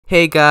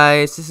Hey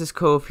guys, this is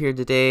Cove here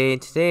today.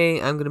 Today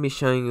I'm going to be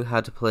showing you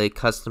how to play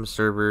custom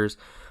servers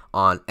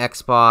on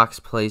Xbox,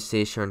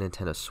 PlayStation, or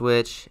Nintendo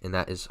Switch, and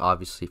that is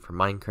obviously for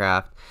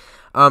Minecraft.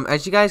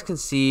 As you guys can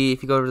see,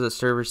 if you go over to the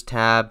servers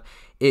tab,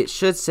 it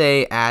should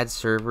say add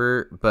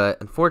server, but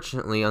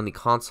unfortunately on the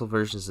console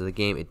versions of the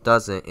game it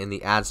doesn't, and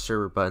the add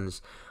server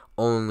button's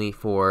only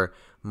for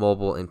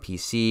mobile and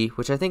PC,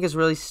 which I think is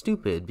really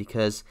stupid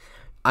because,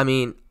 I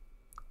mean,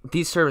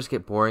 these servers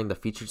get boring, the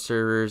featured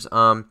servers.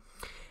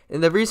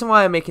 And the reason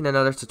why I'm making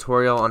another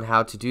tutorial on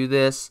how to do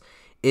this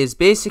is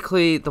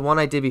basically the one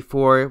I did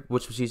before,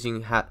 which was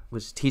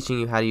teaching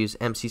you how to use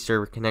MC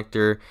Server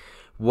Connector,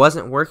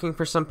 wasn't working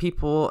for some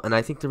people, and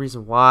I think the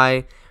reason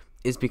why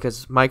is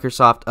because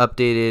Microsoft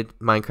updated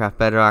Minecraft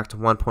Bedrock to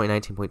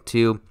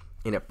 1.19.2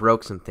 and it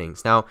broke some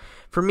things. Now,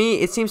 for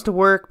me, it seems to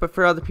work, but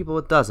for other people,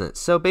 it doesn't.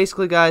 So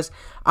basically, guys,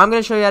 I'm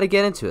going to show you how to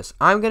get into this.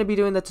 I'm going to be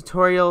doing the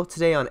tutorial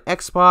today on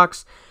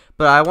Xbox,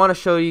 but I want to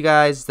show you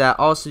guys that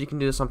also you can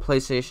do this on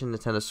PlayStation,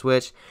 Nintendo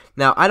Switch.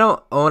 Now, I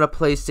don't own a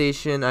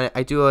PlayStation.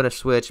 I do own a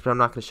Switch, but I'm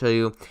not going to show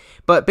you.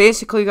 But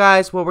basically,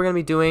 guys, what we're going to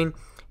be doing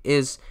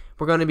is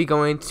we're going to be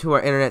going to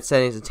our internet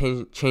settings and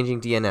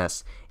changing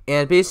DNS.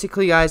 And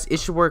basically, guys,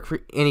 it should work for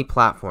any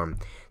platform.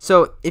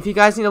 So if you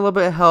guys need a little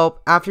bit of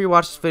help, after you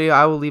watch this video,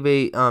 I will leave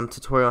a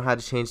tutorial on how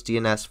to change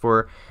DNS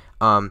for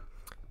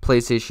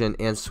PlayStation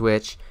and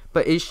Switch.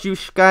 But you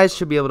guys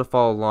should be able to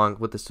follow along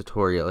with this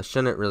tutorial. It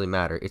shouldn't really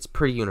matter. It's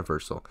pretty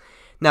universal.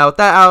 Now, with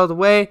that out of the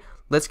way,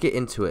 let's get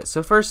into it.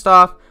 So first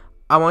off,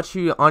 I want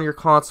you on your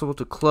console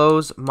to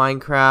close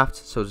Minecraft.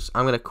 So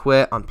I'm going to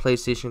quit on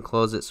PlayStation,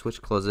 close it,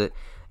 Switch, close it.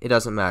 It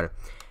doesn't matter.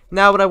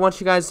 Now what I want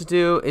you guys to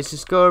do is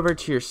just go over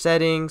to your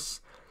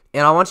settings.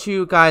 And I want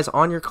you guys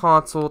on your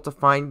console to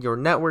find your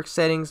network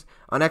settings.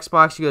 On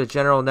Xbox, you go to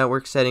General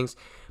Network Settings.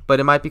 But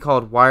it might be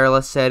called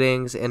wireless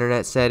settings,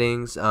 internet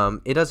settings.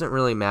 It doesn't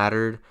really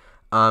matter.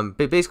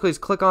 But basically,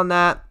 just click on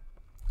that.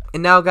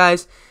 And now,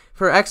 guys,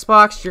 for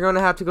Xbox, you're going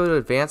to have to go to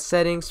advanced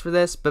settings for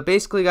this. But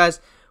basically, guys,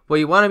 what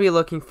you want to be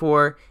looking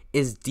for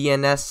is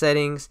DNS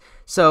settings.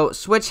 So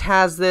Switch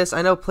has this.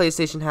 I know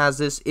PlayStation has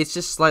this. It's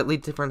just slightly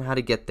different how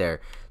to get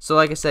there. So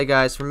like I said,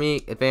 guys, for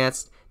me,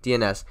 advanced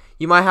DNS.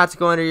 You might have to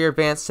go under your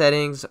advanced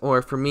settings,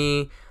 or for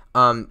me,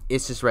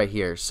 it's just right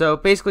here. So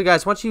basically,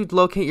 guys, once you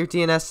locate your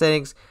DNS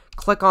settings,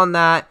 click on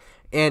that,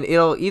 and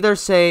it'll either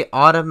say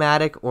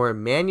automatic or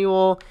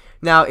manual.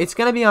 Now, it's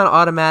going to be on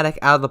automatic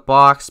out of the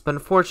box, but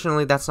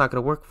unfortunately, that's not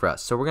going to work for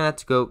us. So we're going to have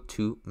to go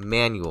to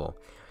manual.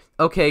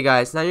 Okay,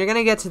 guys, now you're going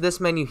to get to this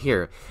menu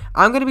here.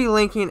 I'm going to be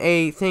linking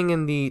a thing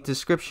in the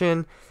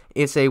description.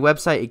 It's a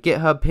website, a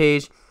GitHub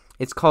page.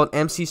 It's called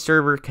MC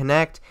Server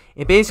Connect.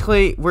 And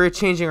basically, we're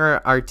changing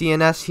our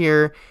DNS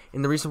here.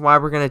 And the reason why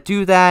we're going to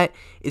do that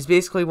is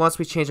basically once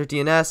we change our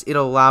DNS,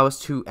 it'll allow us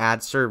to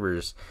add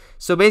servers.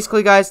 So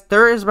basically, guys,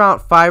 there is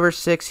about 5 or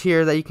 6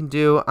 here that you can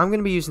do. I'm going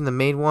to be using the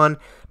main one.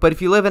 But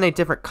if you live in a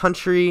different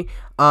country,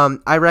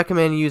 I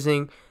recommend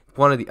using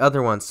one of the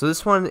other ones. So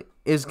this one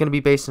is going to be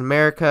based in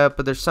America,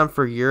 but there's some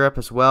for Europe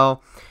as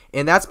well.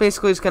 And that's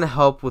basically just going to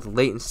help with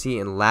latency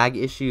and lag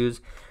issues.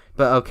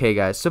 But okay,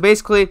 guys, so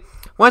basically,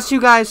 once you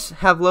guys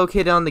have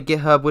located on the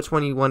GitHub which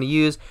one you want to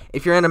use,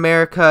 if you're in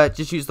America,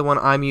 just use the one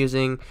I'm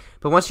using.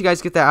 But once you guys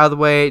get that out of the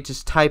way,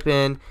 just type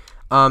in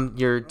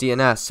your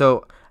DNS.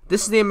 So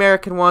this is the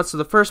American one. So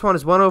the first one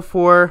is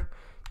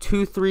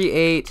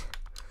 104.238,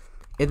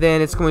 and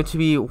then it's going to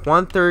be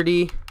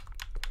 130,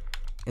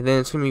 and then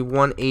it's going to be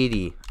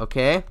 180.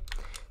 Okay,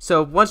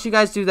 so once you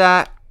guys do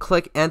that,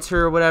 click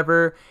enter or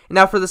whatever. And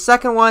now for the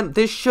second one,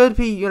 this should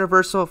be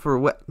universal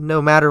for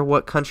no matter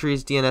what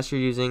country's DNS you're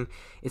using.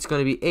 It's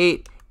going to be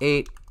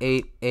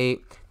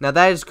 8888. Now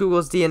that is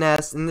Google's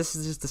DNS, and this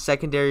is just the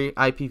secondary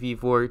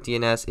IPv4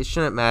 DNS. It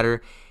shouldn't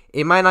matter.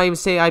 It might not even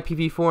say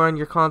IPv4 on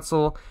your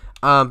console,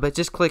 but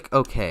just click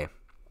OK.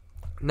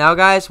 Now,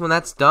 guys, when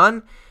that's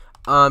done,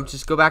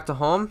 just go back to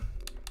home,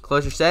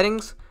 close your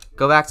settings,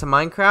 go back to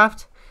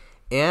Minecraft,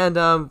 and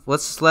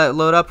let's let it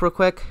load up real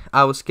quick.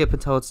 I will skip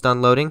until it's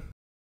done loading.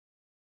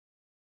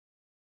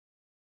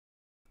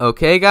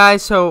 Okay,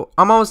 guys, so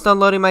I'm almost done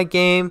loading my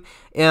game.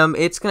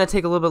 It's going to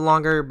take a little bit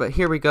longer, but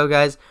here we go,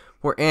 guys.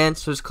 We're in,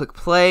 so just click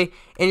play,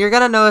 and you're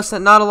going to notice that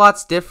not a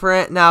lot's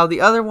different. Now, the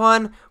other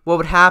one, what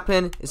would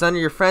happen is under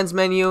your friends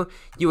menu,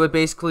 you would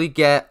basically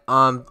get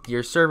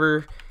your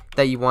server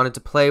that you wanted to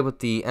play with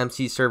the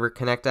MC Server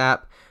Connect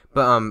app,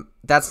 but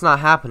that's not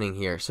happening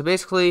here. So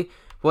basically,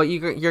 what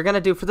you're going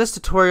to do for this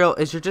tutorial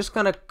is you're just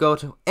going to go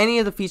to any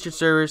of the featured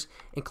servers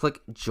and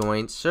click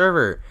Join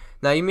Server.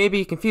 Now, you may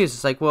be confused.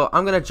 It's like, well,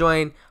 I'm going to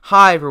join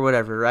Hive or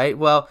whatever, right?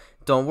 Well,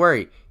 don't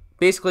worry.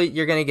 Basically,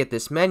 you're going to get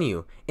this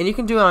menu. And you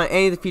can do it on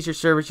any of the featured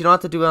servers. You don't have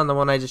to do it on the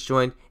one I just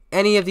joined.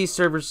 Any of these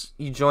servers,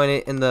 you join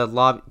it in the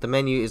lobby, the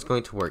menu is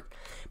going to work.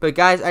 But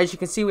guys, as you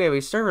can see, we have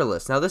a server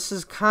list. Now, this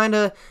is kind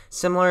of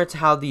similar to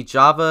how the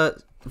Java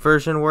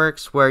version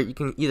works, where you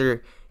can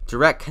either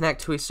direct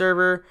connect to a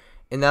server,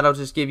 and that'll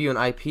just give you an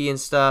IP and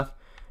stuff.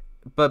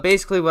 But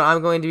basically, what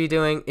I'm going to be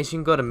doing is you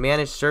can go to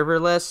Manage Server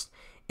List,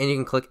 and you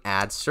can click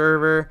Add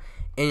Server,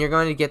 and you're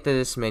going to get to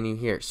this menu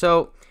here.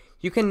 So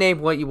you can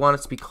name what you want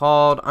it to be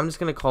called. I'm just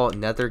going to call it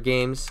Nether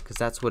Games because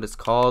that's what it's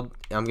called.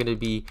 I'm going to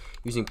be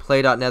using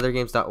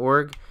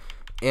play.nethergames.org.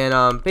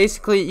 And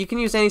basically, you can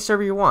use any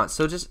server you want.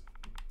 So just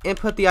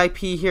input the IP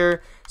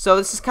here. So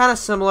this is kind of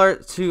similar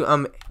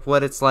to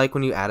what it's like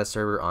when you add a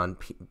server on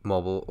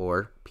mobile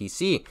or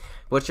PC.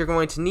 What you're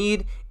going to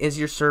need is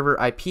your server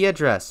IP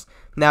address.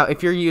 Now,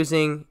 if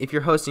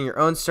you're hosting your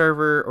own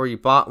server, or you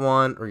bought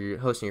one, or you're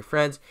hosting your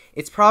friends,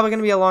 it's probably going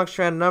to be a long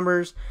strand of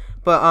numbers.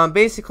 But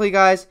basically,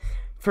 guys,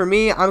 for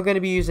me, I'm going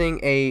to be using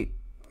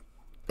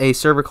a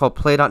server called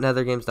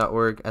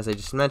play.nethergames.org, as I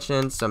just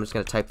mentioned. So I'm just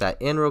going to type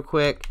that in real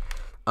quick.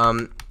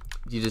 You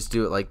just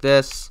do it like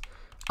this.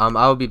 I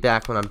will be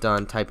back when I'm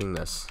done typing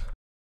this.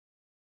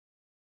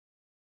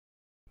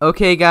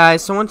 Okay,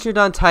 guys, so once you're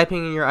done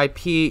typing in your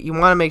IP, you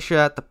want to make sure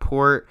that the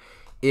port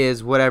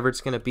is whatever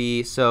it's going to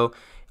be. So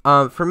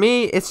for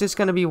me, it's just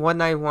going to be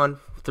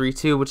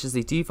 191.32, which is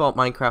the default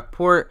Minecraft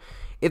port.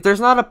 If there's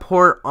not a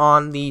port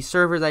on the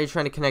server that you're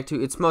trying to connect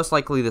to, it's most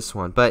likely this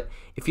one. But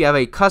if you have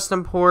a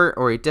custom port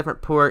or a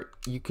different port,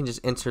 you can just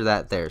enter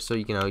that there, so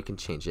you can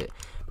change it.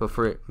 But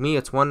for me,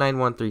 it's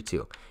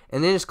 191.32.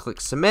 And then just click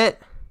submit,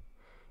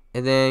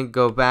 and then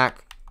go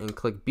back and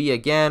click B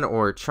again,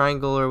 or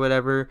triangle or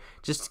whatever,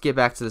 just to get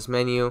back to this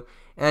menu.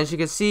 And as you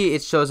can see,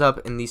 it shows up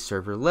in the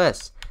server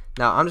list.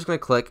 Now I'm just going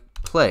to click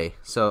play.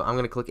 So I'm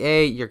going to click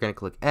A, you're going to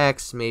click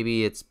X,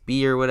 maybe it's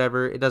B or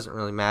whatever, it doesn't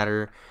really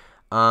matter.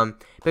 But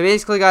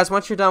basically, guys,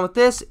 once you're done with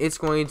this, it's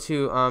going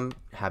to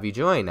have you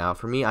join. Now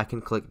for me, I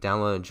can click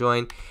download and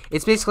join.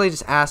 It's basically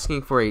just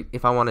asking for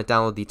if I want to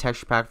download the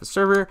texture pack for the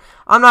server.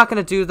 I'm not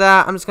going to do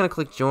that. I'm just going to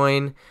click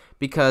join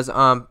because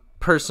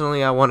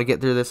personally, I want to get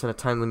through this in a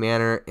timely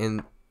manner,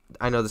 and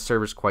I know the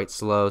server's quite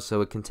slow,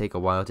 so it can take a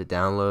while to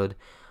download.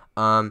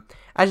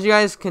 As you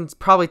guys can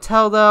probably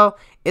tell, though,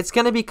 it's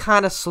going to be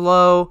kind of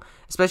slow,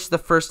 especially the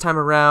first time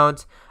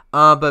around.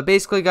 But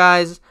basically,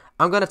 guys,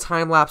 I'm going to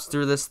time-lapse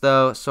through this,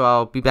 though, so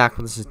I'll be back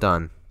when this is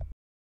done.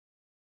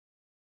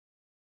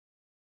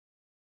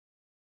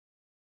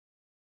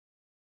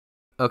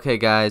 Okay,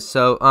 guys,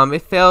 so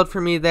it failed for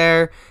me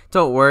there.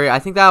 Don't worry, I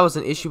think that was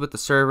an issue with the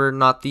server,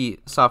 not the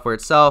software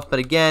itself. But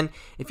again,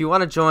 if you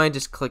want to join,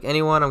 just click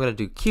anyone. I'm going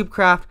to do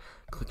CubeCraft,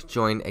 click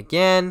join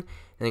again, and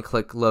then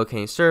click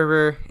locating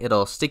server.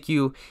 It'll stick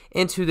you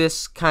into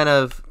this kind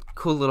of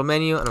cool little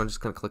menu, and I'm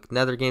just going to click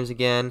Nether Games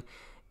again,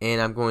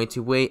 and I'm going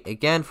to wait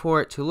again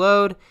for it to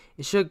load.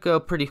 It should go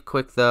pretty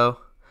quick though.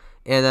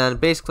 And then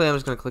basically I'm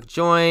just going to click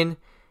join,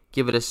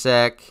 give it a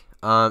sec.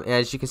 And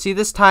as you can see,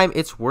 this time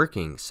it's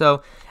working.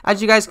 So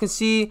as you guys can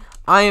see,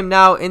 I am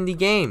now in the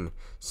game.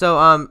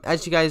 So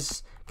as you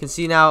guys can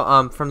see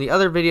now from the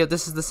other video,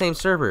 this is the same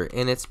server,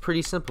 and it's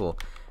pretty simple.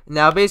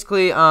 Now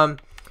basically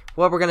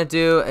what we're gonna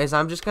do is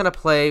I'm just gonna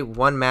play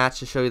one match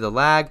to show you the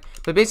lag.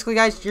 But basically,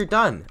 guys, you're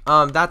done.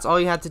 That's all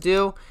you had to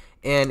do,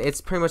 and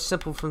it's pretty much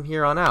simple from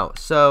here on out.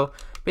 So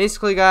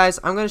basically, guys,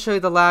 I'm gonna show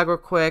you the lag real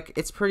quick.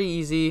 It's pretty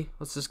easy.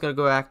 Let's just gonna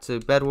go back to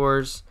Bed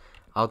Wars.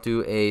 I'll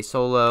do a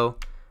solo.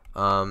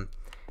 And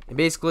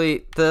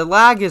basically, the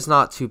lag is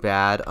not too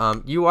bad.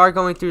 You are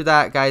going through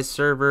that guy's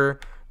server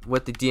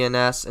with the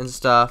DNS and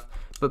stuff,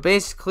 but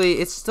basically,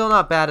 it's still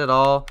not bad at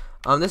all.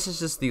 This is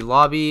just the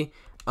lobby.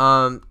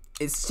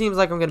 It seems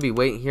like I'm going to be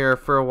waiting here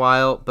for a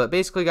while, but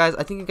basically, guys,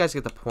 I think you guys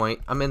get the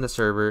point. I'm in the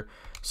server.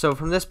 So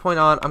from this point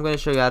on, I'm going to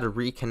show you how to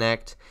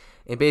reconnect,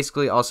 and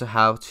basically also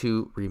how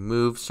to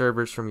remove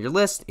servers from your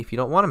list if you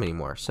don't want them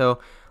anymore. So,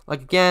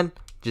 like again,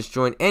 just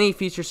join any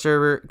feature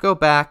server, go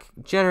back,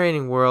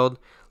 generating world,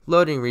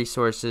 loading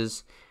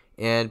resources,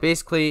 and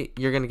basically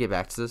you're going to get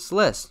back to this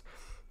list.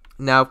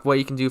 Now what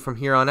you can do from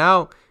here on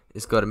out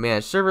is go to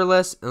manage server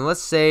list, and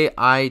let's say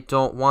I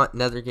don't want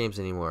Nether Games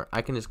anymore.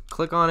 I can just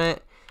click on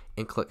it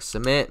and click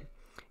submit,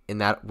 and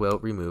that will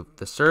remove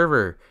the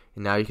server.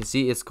 And now you can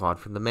see it's gone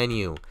from the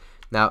menu.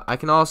 Now I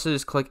can also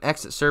just click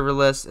exit server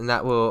list, and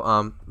that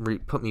will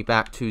put me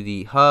back to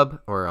the hub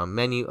or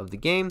menu of the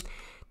game.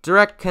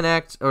 Direct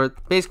connect, or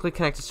basically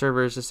connect to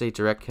servers, just say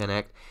direct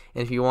connect,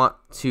 and if you want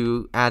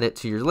to add it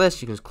to your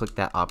list, you can just click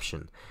that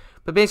option.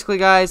 But basically,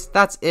 guys,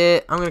 that's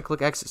it. I'm going to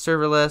click exit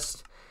server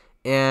list,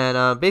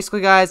 and basically,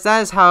 guys,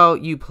 that is how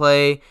you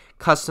play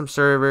custom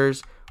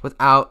servers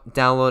without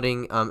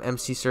downloading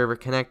MC server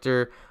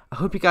connector. I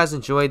hope you guys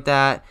enjoyed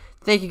that.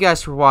 Thank you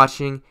guys for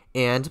watching,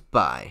 and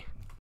bye.